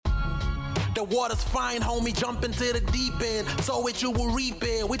the water's fine, homie, jump into the deep end. Sow it, you will reap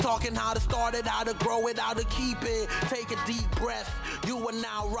it. We talking how to start it, how to grow it, how to keep it. Take a deep breath. You are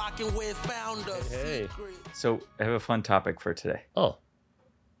now rocking with Founders. Hey. So I have a fun topic for today. Oh,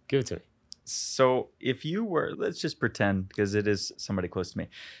 give it to me. So if you were, let's just pretend, because it is somebody close to me,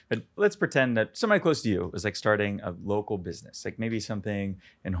 but let's pretend that somebody close to you was like starting a local business, like maybe something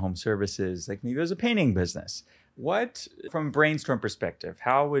in home services, like maybe it was a painting business. What, from a brainstorm perspective,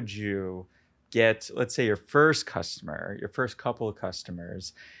 how would you get, let's say, your first customer, your first couple of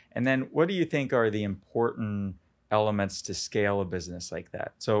customers, and then what do you think are the important elements to scale a business like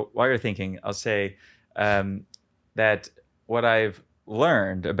that? So while you're thinking, I'll say that what I've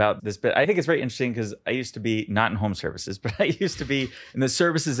learned about this bit, I think it's very interesting because I used to be not in home services, but I used to be in the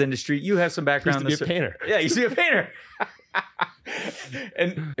services industry. You have some background. Used to be a painter. Yeah, I used to be a painter.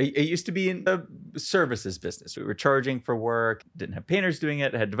 And it used to be in the services business. We were charging for work, didn't have painters doing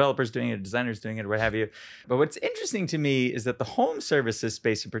it, had developers doing it, designers doing it, what have you. But what's interesting to me is that the home services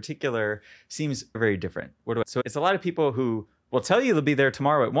space in particular seems very different. So it's a lot of people who will tell you they'll be there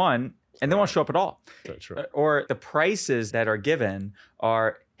tomorrow at 1, and they won't show up at all. That's right. Or the prices that are given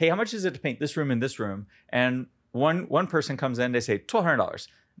are, hey, how much is it to paint this room and this room? And one person comes in, they say $1,200.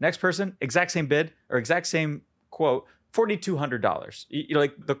 Next person, exact same bid or exact same quote, $4,200. You know,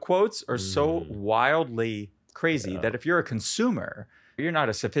 like the quotes are so wildly crazy that if you're a consumer, you're not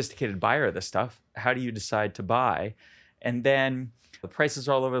a sophisticated buyer of this stuff. How do you decide to buy? And then the prices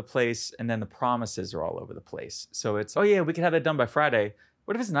are all over the place, and then the promises are all over the place. So it's, oh yeah, we can have that done by Friday.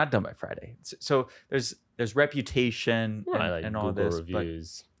 What if it's not done by Friday? So there's reputation and all Google this.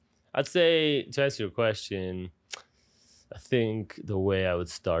 reviews. I'd say, to answer your question, I think the way I would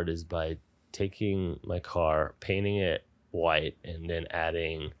start is by taking my car, painting it white, and then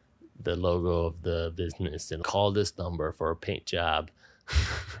adding the logo of the business and call this number for a paint job.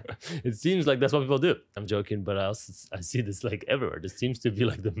 It seems like that's what people do. I'm joking, but I see this like everywhere. This seems to be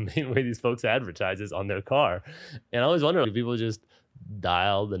like the main way these folks advertise is on their car. And I always wonder if people just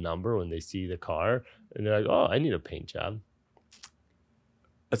dial the number when they see the car and they're like, oh, I need a paint job.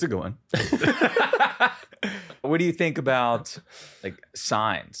 That's a good one. What do you think about like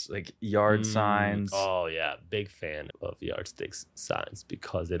signs, like yard signs? Oh yeah, big fan of yardsticks signs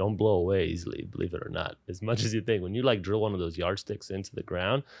because they don't blow away easily, believe it or not, as much as you think. When you like drill one of those yardsticks into the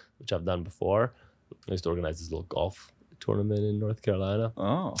ground, which I've done before, I used to organize this little golf tournament in North Carolina.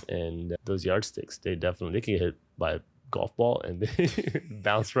 Oh. And those yardsticks, they can get hit by a golf ball and they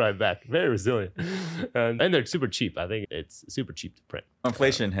bounce right back. Very resilient. And they're super cheap. I think it's super cheap to print.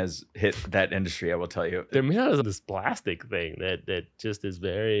 Inflation has hit that industry, I will tell you. They're made out of this plastic thing that just is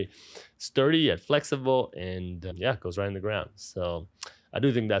very sturdy yet flexible and goes right in the ground. So I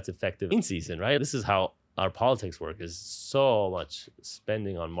do think that's effective in season, right? This is how our politics work, is so much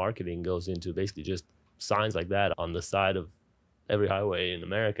spending on marketing goes into basically just signs like that on the side of every highway in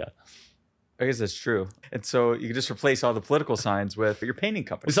America. I guess that's true. And so you can just replace all the political signs with your painting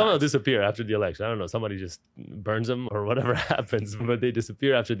company. Some of them disappear after the election. I don't know. Somebody just burns them or whatever happens, but they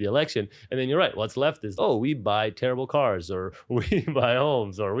disappear after the election. And then you're right. What's left is, oh, we buy terrible cars, or we buy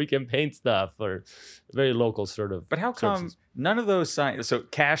homes, or we can paint stuff, or very local sort of. But how come services. None of those signs, so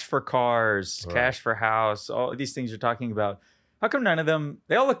cash for cars, Right. cash for house, all these things you're talking about, how come none of them,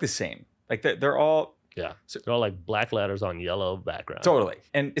 they all look the same? Like they're all. Yeah, so they're all like black letters on yellow background. Totally.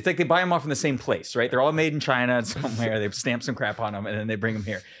 And it's like they buy them all from the same place, right? They're all made in China somewhere. They've stamped some crap on them and then they bring them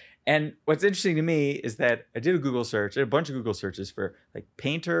here. And what's interesting to me is that I did a Google search, a bunch of Google searches for like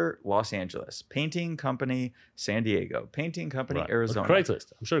painter Los Angeles, painting company San Diego, painting company Arizona. Or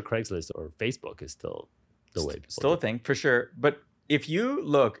Craigslist. I'm sure Craigslist or Facebook is still the way. Still a thing for sure. But if you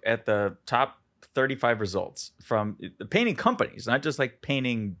look at the top 35 results from the painting companies, not just like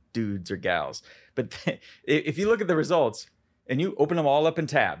painting dudes or gals, but if you look at the results and you open them all up in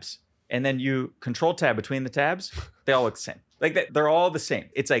tabs and then you control tab between the tabs, they all look the same. Like they're all the same.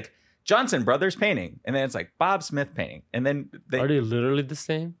 It's like Johnson Brothers painting, and then it's like Bob Smith painting, and then are they literally the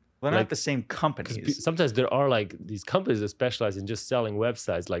same? They're not the same companies. Sometimes there are like these companies that specialize in just selling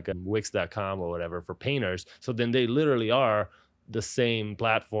websites like Wix.com or whatever for painters. So then they literally are the same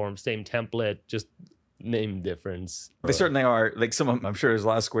platform, same template, just name difference. They certainly are. Like some of them, I'm sure there's a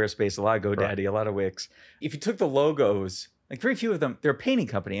lot of Squarespace, a lot of GoDaddy, a lot of Wix. If you took the logos, like very few of them, they're a painting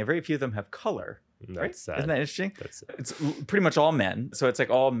company, and very few of them have color. That's right? sad. Isn't that interesting? That's sad. It's pretty much all men. So it's like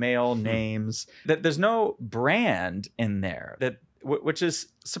all male names. That there's no brand in there, which is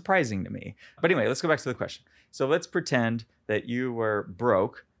surprising to me. But anyway, let's go back to the question. So let's pretend that you were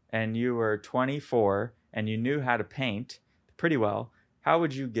broke and you were 24 and you knew how to paint pretty well. How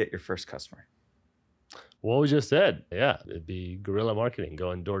would you get your first customer? What we just said, yeah, it'd be guerrilla marketing,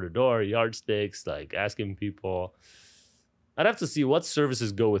 going door to door, yardsticks, like asking people. I'd have to see what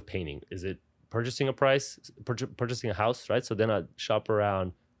services go with painting. Is it purchasing a house, right? So then I'd shop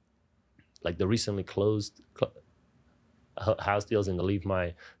around like the recently closed house deals and leave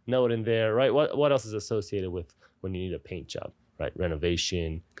my note in there, right? What else is associated with when you need a paint job, right?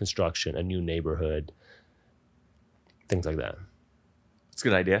 Renovation, construction, a new neighborhood, things like that. It's a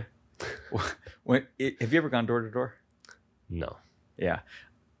good idea. Have you ever gone door to door? No. Yeah,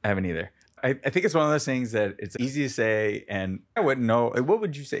 I haven't either. I think it's one of those things that it's easy to say, and I wouldn't know. What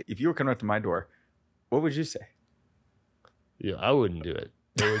would you say if you were coming up to my door? What would you say? Yeah, I wouldn't do it.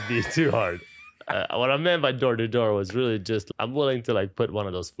 It would be too hard. What I meant by door to door was really just I'm willing to like put one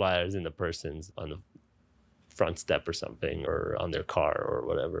of those flyers in the person's on the front step or something, or on their car or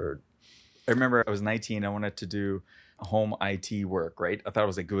whatever. I remember I was 19. I wanted to do home IT work, right? I thought it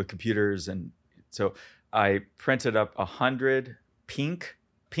was like good with computers. And so I printed up 100 pink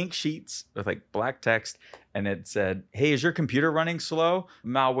sheets with like black text. And it said, hey, is your computer running slow?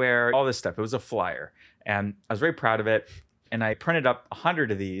 Malware, all this stuff. It was a flyer. And I was very proud of it. And I printed up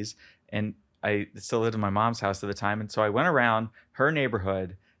 100 of these. And I still lived in my mom's house at the time. And so I went around her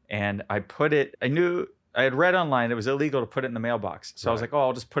neighborhood and I put it, I had read online it was illegal to put it in the mailbox. So I was like, oh,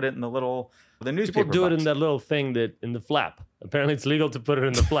 I'll just put it in the newspaper People do box. it in that little thing in the flap. Apparently it's legal to put it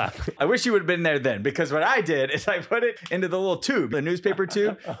in the flap. I wish you would have been there then, because what I did is I put it into the little tube, the newspaper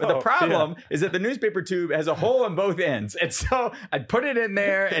tube. But the problem is that the newspaper tube has a hole on both ends. And so I put it in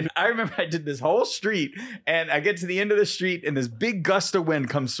there, and I remember I did this whole street, and I get to the end of the street, and this big gust of wind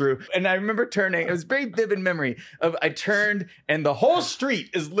comes through. And I remember turning, it was a very vivid memory of I turned, and the whole street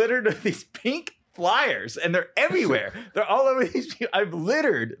is littered with these pink flyers, and they're everywhere. They're all over these people. I've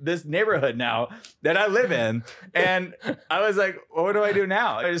littered this neighborhood now that I live in. And I was like, well, what do I do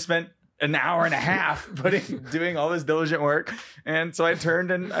now? I just spent an hour and a half doing all this diligent work. And so I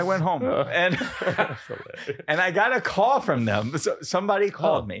turned and I went home. And I got a call from them. So somebody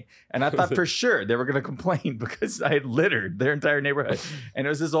called me, and I thought for sure they were going to complain because I had littered their entire neighborhood. And it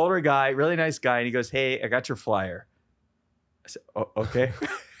was this older guy, really nice guy. And he goes, hey, I got your flyer. I said, oh, okay.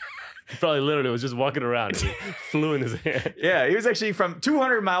 Probably literally was just walking around and he flew in his hand. Yeah, he was actually from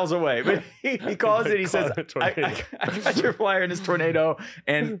 200 miles away. But he calls it. He says, I got your flyer in this tornado.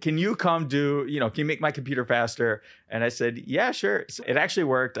 And can you come can you make my computer faster? And I said, yeah, sure. So it actually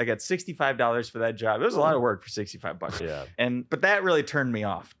worked. I got $65 for that job. It was a lot of work for $65. Yeah. But that really turned me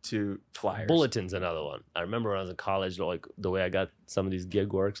off to flyers. Bulletins, another one. I remember when I was in college, like the way I got some of these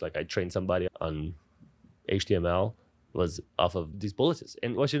gig works, like I trained somebody on HTML. Was off of these bulletins.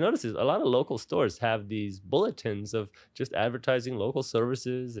 And what you notice is a lot of local stores have these bulletins of just advertising local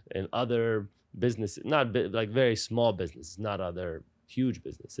services and other businesses, like very small businesses, not other huge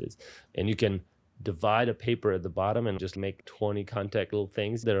businesses. And you can divide a paper at the bottom and just make 20 contact little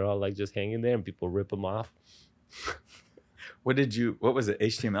things that are all like just hanging there and people rip them off. What was it?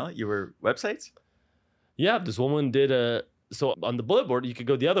 HTML? You were websites? Yeah, this woman did so on the bullet board, you could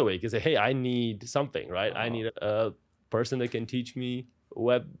go the other way. You could say, hey, I need something, right? I need a person that can teach me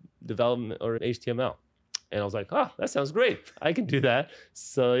web development or HTML. And I was like, oh, that sounds great. I can do that.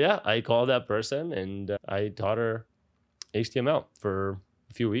 So yeah, I called that person and I taught her HTML for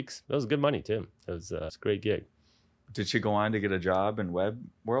a few weeks. That was good money too. It was a great gig. Did she go on to get a job in web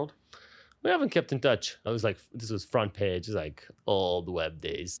world? We haven't kept in touch. I was like, this was front page, like old web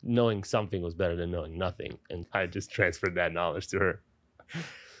days. Knowing something was better than knowing nothing. And I just transferred that knowledge to her.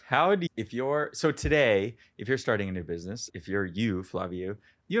 Today, if you're starting a new business, if you're Flaviu,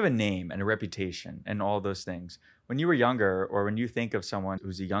 you have a name and a reputation and all those things. When you were younger, or when you think of someone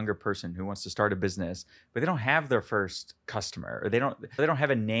who's a younger person who wants to start a business, but they don't have their first customer, or they don't have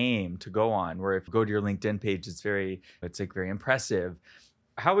a name to go on, where if you go to your LinkedIn page, it's very impressive.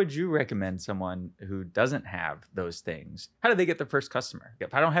 How would you recommend someone who doesn't have those things? How do they get their first customer?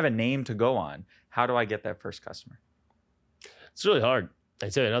 If I don't have a name to go on, how do I get that first customer? It's really hard. I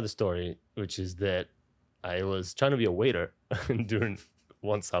tell you another story, which is that I was trying to be a waiter during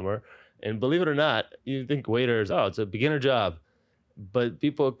one summer. And believe it or not, you think waiters, it's a beginner job. But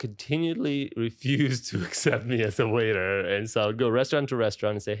people continually refused to accept me as a waiter. And so I would go restaurant to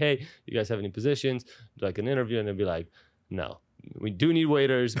restaurant and say, hey, you guys have any positions? Do like an interview. And they'd be like, no, we do need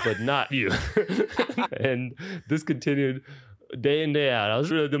waiters, but not you. And this continued day in, day out. I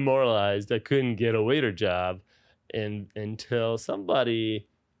was really demoralized. I couldn't get a waiter job. And until somebody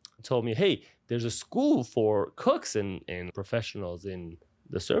told me, hey, there's a school for cooks and professionals in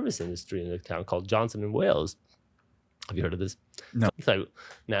the service industry in the town called Johnson and Wales. Have you heard of this? No. It's like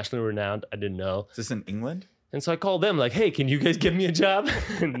nationally renowned. I didn't know. Is this in England? And so I called them like, hey, can you guys give me a job?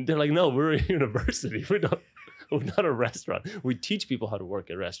 And they're like, no, we're a university. We're not a restaurant. We teach people how to work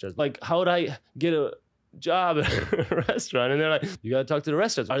at restaurants. Like, how would I get a job at a restaurant? And they're like, you got to talk to the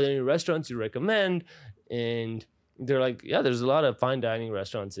restaurants. Are there any restaurants you recommend? And they're like, yeah, there's a lot of fine dining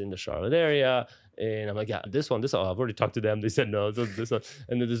restaurants in the Charlotte area. And I'm like, yeah, this one. I've already talked to them. They said no, this one.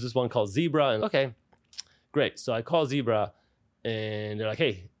 And then there's this one called Zebra. And okay, great. So I call Zebra and they're like,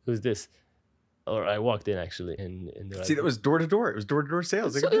 hey, who's this? Or I walked in actually, and they're See, like, that was door to door. It was door to door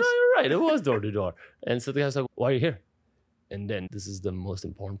sales. so, you're right. It was door to door. And so the guy's like, why are you here? And then this is the most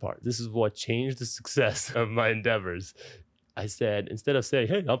important part. This is what changed the success of my endeavors. I said, instead of saying,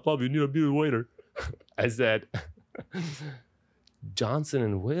 hey, I'm Flaviu, you need to be a waiter. I said, Johnson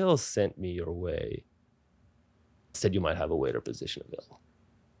and Wales sent me your way. Said you might have a waiter position available.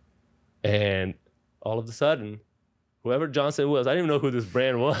 And all of a sudden, whoever Johnson was, I didn't even know who this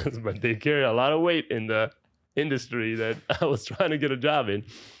brand was, but they carry a lot of weight in the industry that I was trying to get a job in.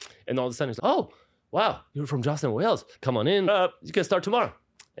 And all of a sudden, it's like, oh, wow, you're from Johnson & Wales. Come on in. You can start tomorrow.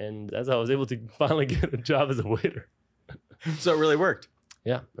 And that's how I was able to finally get a job as a waiter. So it really worked.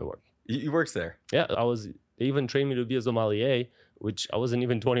 Yeah, it worked. You worked there. Yeah, they even trained me to be a sommelier, which I wasn't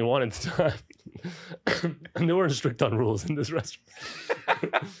even 21 at the time. And they weren't strict on rules in this restaurant.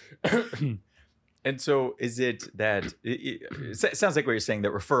 And so is it that it sounds like what you're saying,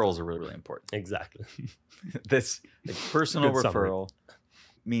 that referrals are really, really important. Exactly. This personal Good summary. referral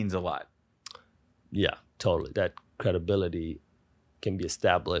means a lot. Yeah, totally. That credibility can be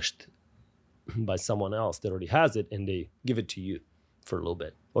established by someone else that already has it, and they give it to you for a little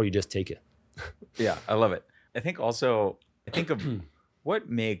bit, or you just take it. Yeah, I love it. I think of what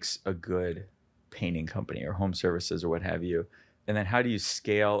makes a good painting company or home services or what have you. And then how do you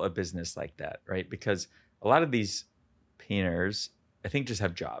scale a business like that, right? Because a lot of these painters, I think, just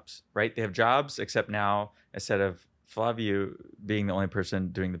have jobs, right? They have jobs, except now, instead of Flaviu being the only person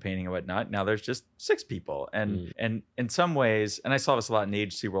doing the painting and whatnot, now there's just 6 people. And in some ways, and I saw this a lot in the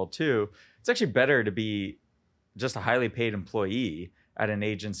agency world too, it's actually better to be just a highly paid employee at an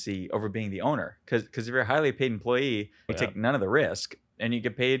agency over being the owner. Because if you're a highly paid employee, you take none of the risk and you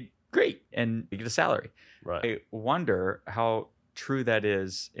get paid great and you get a salary. Right. I wonder how true that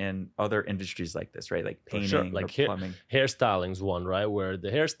is in other industries like this, right? Like painting, like or plumbing. Hairstyling's one, right? Where the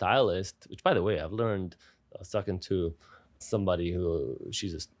hairstylist, which by the way, I've learned, I was talking to somebody who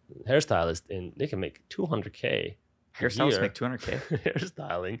she's a hairstylist and they can make $200K. Hairstylists make $200K.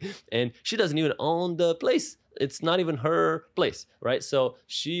 Hairstyling, and she doesn't even own the place. It's not even her place, right? So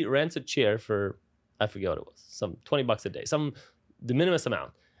she rents a chair for, I forget what it was, some $20 a day, the minimum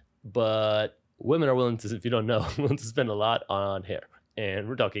amount. But women are willing to, if you don't know, willing to spend a lot on hair. And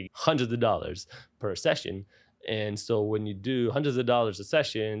we're talking hundreds of dollars per session. And so when you do hundreds of dollars a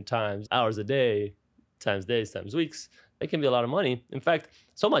session times hours a day, times days, times weeks, it can be a lot of money. In fact,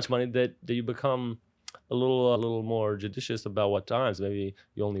 so much money that you become a little more judicious about what times. Maybe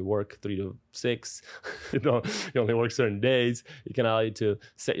you only work 3 to 6. You only work certain days. You can allow you to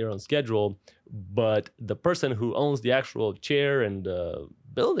set your own schedule. But the person who owns the actual chair and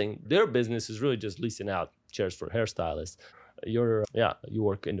building, their business is really just leasing out chairs for hairstylists. You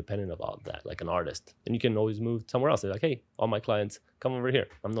work independent of all that, like an artist. And you can always move somewhere else. They're like, hey, all my clients, come over here.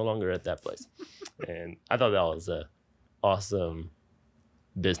 I'm no longer at that place. And I thought that was a awesome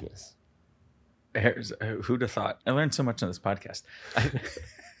business. Who'd have thought? I learned so much on this podcast.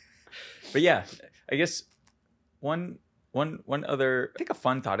 But yeah, I guess one other, I think a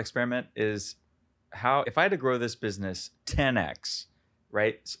fun thought experiment is how, if I had to grow this business 10x,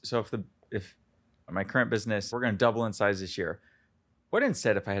 right? So if my current business, we're going to double in size this year, what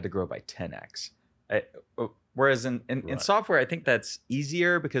instead if I had to grow by 10x? Whereas in software, I think that's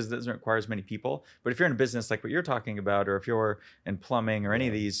easier because it doesn't require as many people. But if you're in a business like what you're talking about, or if you're in plumbing or any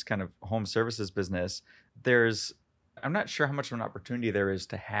of these kind of home services business, I'm not sure how much of an opportunity there is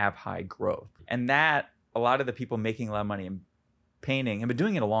to have high growth. And that a lot of the people making a lot of money in painting have been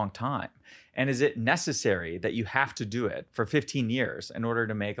doing it a long time. And is it necessary that you have to do it for 15 years in order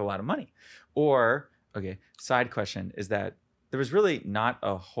to make a lot of money? Or, okay, side question is that there was really not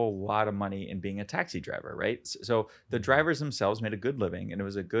a whole lot of money in being a taxi driver, right? So the drivers themselves made a good living, and it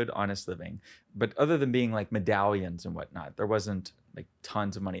was a good, honest living. But other than being like medallions and whatnot, there wasn't like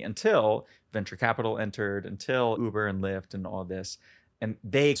tons of money until venture capital entered, until Uber and Lyft and all this. And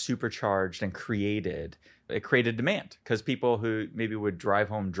they supercharged and created demand, because people who maybe would drive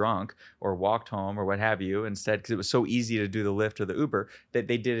home drunk or walked home or what have you, instead, because it was so easy to do the Lyft or the Uber, that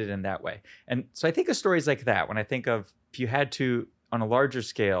they did it in that way. And so I think of stories like that when I think of, if you had to, on a larger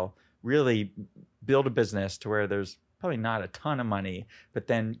scale, really build a business to where there's probably not a ton of money, but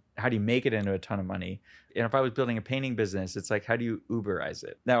then how do you make it into a ton of money? And if I was building a painting business, it's like, how do you Uberize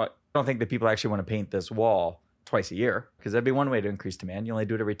it? Now, I don't think that people actually want to paint this wall twice a year, because that'd be one way to increase demand. You only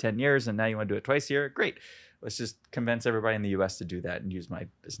do it every 10 years, and now you want to do it twice a year. Great. Let's just convince everybody in the US to do that and use my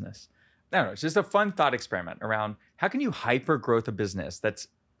business. I don't know. It's just a fun thought experiment around how can you hyper growth a business that's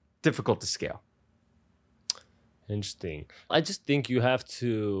difficult to scale? Interesting. I just think you have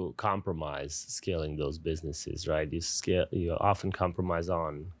to compromise scaling those businesses, right? You often compromise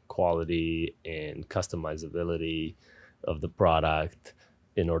on quality and customizability of the product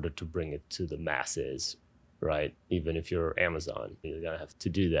in order to bring it to the masses, right? Even if you're Amazon, you're gonna have to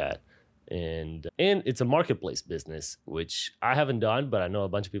do that. And it's a marketplace business, which I haven't done, but I know a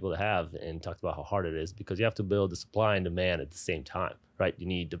bunch of people that have, and talked about how hard it is, because you have to build the supply and demand at the same time, right? You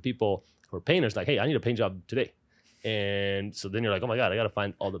need the people who are painters, like, hey, I need a paint job today. And so then you're like, oh my God, I got to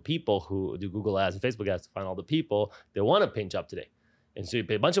find all the people who do Google ads and Facebook ads to find all the people that want a paint job today. And so you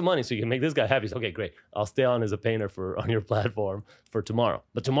pay a bunch of money so you can make this guy happy. So, okay, great. I'll stay on as a painter on your platform for tomorrow.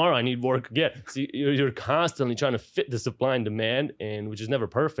 But tomorrow I need work again. So you're constantly trying to fit the supply and demand, and which is never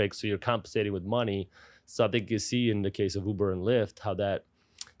perfect. So you're compensating with money. So I think you see in the case of Uber and Lyft how that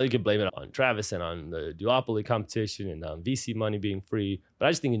you can blame it on Travis and on the duopoly competition and on VC money being free. But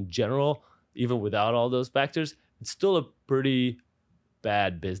I just think in general, even without all those factors, it's still a pretty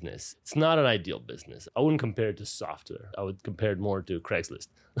bad business. It's not an ideal business. I wouldn't compare it to software. I would compare it more to Craigslist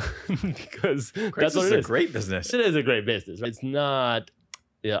because that's what it is. It's a great business. It is a great business. Right? It's not,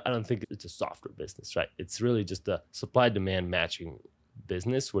 I don't think it's a software business, right? It's really just a supply demand matching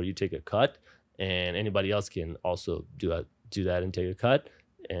business where you take a cut and anybody else can also do that and take a cut.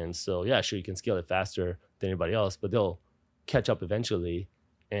 And so, yeah, sure, you can scale it faster than anybody else, but they'll catch up eventually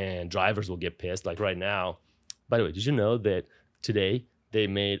and drivers will get pissed. Like right now, by the way, did you know that today they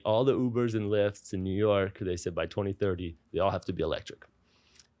made all the Ubers and Lyfts in New York, they said by 2030, they all have to be electric.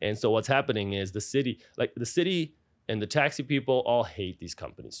 And so what's happening is the city and the taxi people all hate these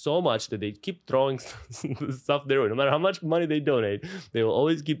companies so much that they keep throwing stuff their way. No matter how much money they donate, they will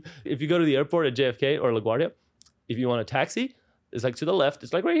always keep, if you go to the airport at JFK or LaGuardia, if you want a taxi, it's like to the left,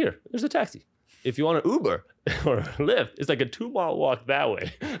 it's like right here, there's a taxi. If you want an Uber or Lyft, it's like a 2-mile walk that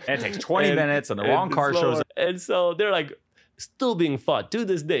way. And it takes 20 minutes and the wrong car shows up. And so they're like still being fought to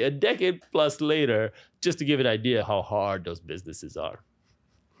this day, a decade plus later, just to give an idea how hard those businesses are.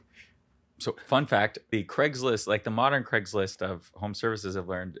 So fun fact, the Craigslist, like the modern Craigslist of home services I've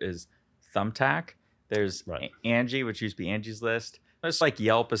learned is Thumbtack. There's Angie, which used to be Angie's List. It's like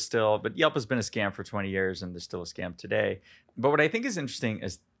Yelp is still, but Yelp has been a scam for 20 years and there's still a scam today. But what I think is interesting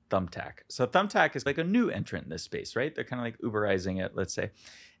is Thumbtack. So Thumbtack is like a new entrant in this space, right? They're kind of like Uberizing it, let's say.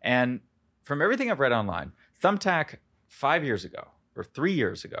 And from everything I've read online, Thumbtack 5 years ago or 3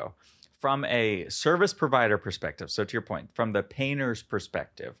 years ago, from a service provider perspective, so to your point, from the painter's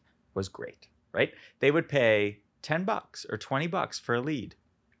perspective, was great, right? They would pay $10 or $20 for a lead.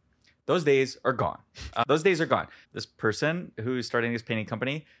 Those days are gone. This person who's starting this painting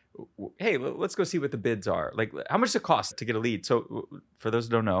company, hey, let's go see what the bids are. Like, how much does it cost to get a lead? So for those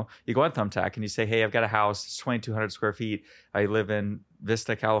who don't know, you go on Thumbtack and you say, hey, I've got a house. It's 2,200 square feet. I live in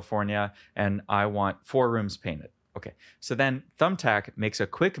Vista, California, and I want 4 rooms painted. Okay. So then Thumbtack makes a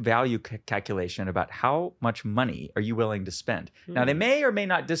quick value calculation about how much money are you willing to spend. Now, they may or may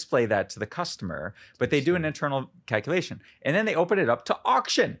not display that to the customer, but they do an internal calculation. And then they open it up to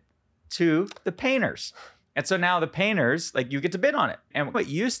auction to the painters. And so now the painters, like, you get to bid on it. And what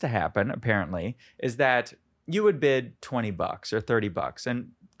used to happen, apparently, is that you would bid $20 or $30 and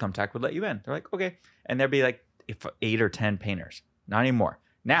Thumbtack would let you in. They're like, okay. And there'd be like 8 or 10 painters. Not anymore.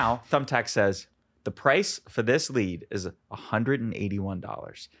 Now Thumbtack says the price for this lead is $181.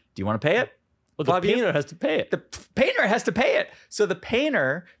 Do you want to pay it? Well, the painter has to pay it. The painter has to pay it. So the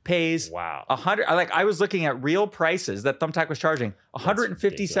painter pays $100. Like, I was looking at real prices that Thumbtack was charging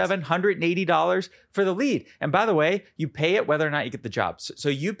 $157, $180 for the lead. And by the way, you pay it whether or not you get the job. So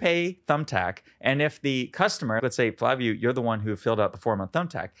you pay Thumbtack, and if the customer, let's say Flaviu, you're the one who filled out the form on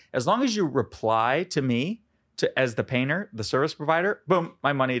Thumbtack, as long as you reply to me as the painter, the service provider, boom,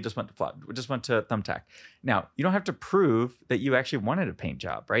 my money just went to Flaviu, just went to Thumbtack. Now, you don't have to prove that you actually wanted a paint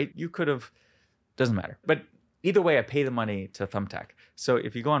job, right? You could have. Doesn't matter. But either way, I pay the money to Thumbtack. So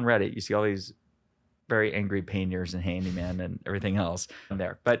if you go on Reddit, you see all these very angry painters and handyman and everything else in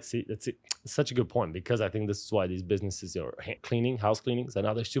there. But See, that's such a good point, because I think this is why these businesses are cleaning, house cleaning is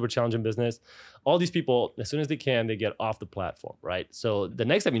another super challenging business. All these people, as soon as they can, they get off the platform, right? So the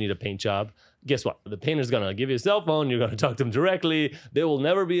next time you need a paint job, guess what? The painter's going to give you a cell phone. You're going to talk to them directly. They will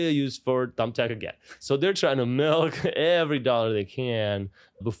never be used for Thumbtack again. So they're trying to milk every dollar they can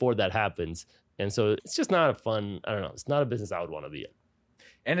before that happens. And so it's just not a fun, I don't know, it's not a business I would want to be in.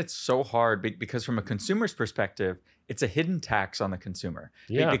 And it's so hard because from a consumer's perspective, it's a hidden tax on the consumer.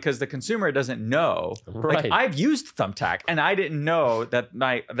 Yeah. Because the consumer doesn't know. Right. Like, I've used Thumbtack and I didn't know that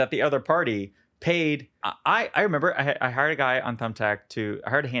the other party paid. I remember I hired a guy on Thumbtack I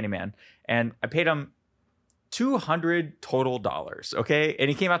hired a handyman, and I paid him $200 total, okay? And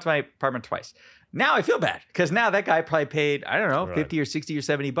he came out to my apartment twice. Now I feel bad because now that guy probably paid, I don't know, Right. 50 or 60 or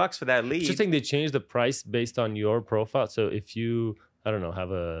 70 bucks for that lead. Just think they changed the price based on your profile. So if you, I don't know,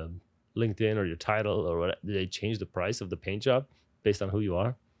 have a LinkedIn or your title or what, did they change the price of the paint job based on who you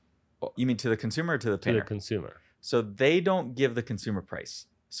are? You mean to the consumer or to the To painter? the consumer. So they don't give the consumer price.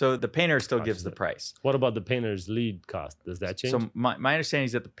 So the painter still Gotcha. gives the price. What about the painter's lead cost? Does that change? So my understanding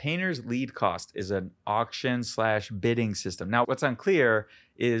is that the painter's lead cost is an auction/bidding system. Now, what's unclear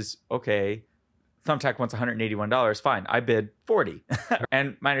is, okay, Thumbtack wants $181. Fine, I bid $40.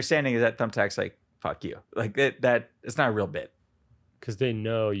 And my understanding is that Thumbtack's like, fuck you. Like that it's not a real bid. Because they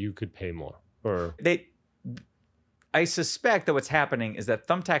know you could pay more. Or I suspect that what's happening is that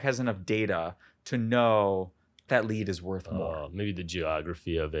Thumbtack has enough data to know that lead is worth more. Maybe the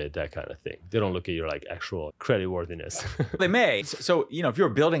geography of it, that kind of thing. They don't look at your like actual credit worthiness. They may. So, if you were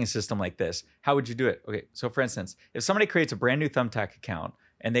building a system like this, how would you do it? Okay, so for instance, if somebody creates a brand new Thumbtack account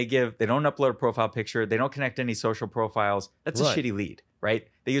and they don't upload a profile picture, they don't connect any social profiles, that's a Right. shitty lead, right?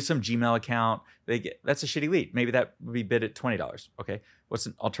 They use some Gmail account, that's a shitty lead. Maybe that would be bid at $20. Okay, what's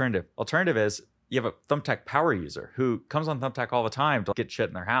an alternative? Alternative is you have a Thumbtack power user who comes on Thumbtack all the time to get shit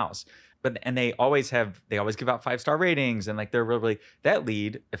in their house. And they always give out 5-star ratings, and like they're really that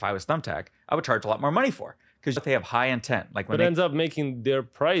lead. If I was Thumbtack, I would charge a lot more money for, because they have high intent. Like when But it ends up making their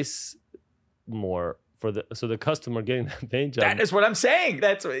price more so the customer getting that paint job. that is what I'm saying.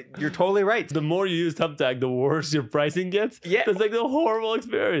 You're totally right. The more you use Thumbtack, the worse your pricing gets. Yeah. It's like a horrible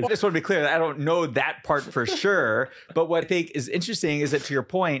experience. I just want to be clear that I don't know that part for sure. But what I think is interesting is that, to your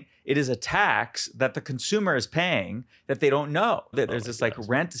point, it is a tax that the consumer is paying that they don't know. That there's this like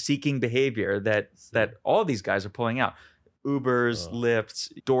rent-seeking behavior that all these guys are pulling out. Ubers,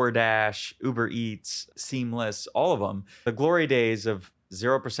 Lyfts, DoorDash, Uber Eats, Seamless, all of them. The glory days of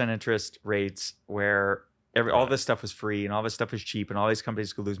 0% interest rates where all this stuff was free and all this stuff was cheap and all these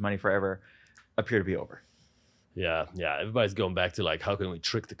companies could lose money forever appear to be over. Yeah. Everybody's going back to like, how can we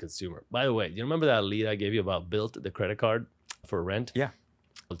trick the consumer? By the way, do you remember that lead I gave you about Built, the credit card for rent? Yeah.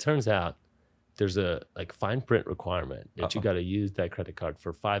 Well, it turns out there's a like fine print requirement that you got to use that credit card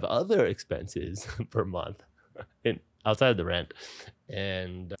for 5 other expenses per month outside of the rent.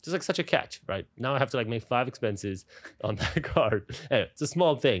 And it's like such a catch, right? Now I have to like make 5 expenses on that card. Anyway, it's a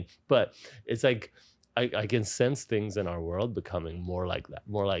small thing, but it's like I can sense things in our world becoming more like that,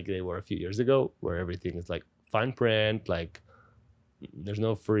 more like they were a few years ago, where everything is like fine print, like there's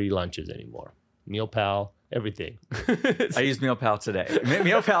no free lunches anymore. MealPal, everything. I used MealPal today.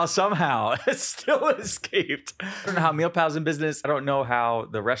 MealPal somehow still escaped. I don't know how MealPal's in business. I don't know how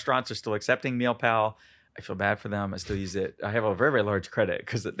the restaurants are still accepting MealPal. I feel bad for them. I still use it. I have a very, very large credit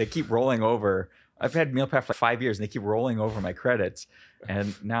because they keep rolling over. I've had MealPal for 5 years and they keep rolling over my credits.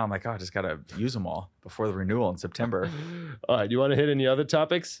 And now I'm like, I just got to use them all before the renewal in September. All right. Do you want to hit any other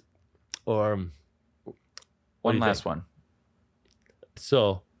topics? Or One last one.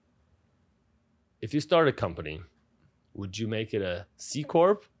 So, if you start a company, would you make it a C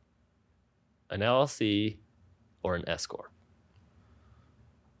Corp, an LLC, or an S Corp?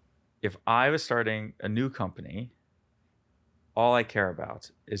 If I was starting a new company, all I care about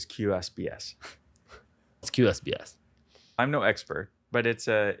is QSBS. It's QSBS. I'm no expert, but it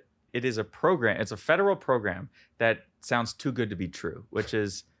is a program. It's a federal program that sounds too good to be true, which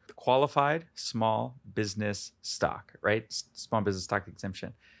is qualified small business stock, right? Small business stock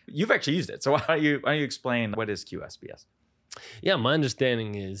exemption. You've actually used it. So why don't you explain what is QSBS? Yeah, my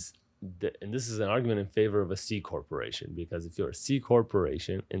understanding is that, and this is an argument in favor of a C corporation, because if you're a C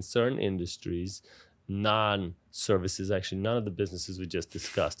corporation in certain industries, non-services, actually none of the businesses we just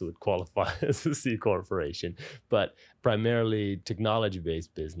discussed would qualify as a C corporation, but primarily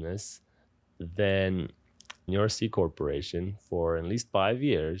technology-based business, then you're a C corporation for at least 5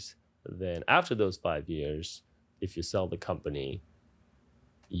 years. Then after those 5 years, if you sell the company,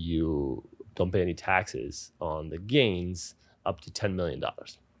 you don't pay any taxes on the gains up to $10 million.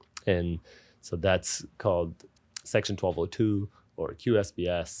 And So that's called Section 1202 or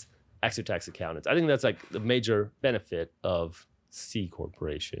QSBS, extra tax accountants. I think that's like the major benefit of C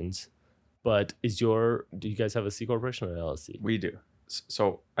corporations. But do you guys have a C corporation or an LLC? We do.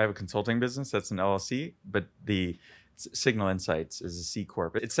 So I have a consulting business that's an LLC, but the Signal Insights is a C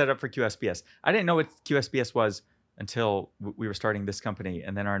Corp. It's set up for QSBS. I didn't know what QSBS was until we were starting this company.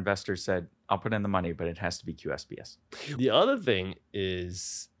 And then our investors said, I'll put in the money, but it has to be QSBS. The other thing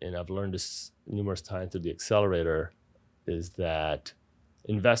is, and I've learned this numerous times through the accelerator, is that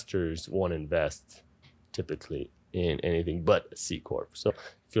investors won't invest typically in anything but a C Corp. So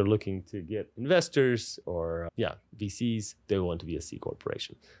if you're looking to get investors or VCs, they want to be a C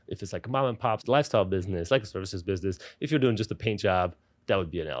corporation. If it's like a mom and pop lifestyle business, like a services business, if you're doing just a paint job, that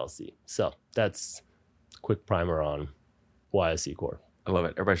would be an LLC. So that's a quick primer on why a C Corp. I love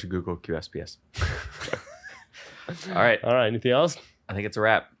it. Everybody should Google QSBS. All right. Anything else? I think it's a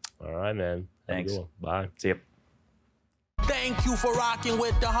wrap. All right, man. Thanks. Bye. See you. Thank you for rocking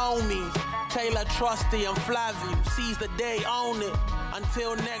with the homies. Taylor, Trusty, and Flaviu. Seize the day, own it.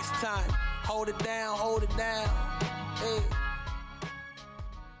 Until next time, hold it down, hold it down. Hey.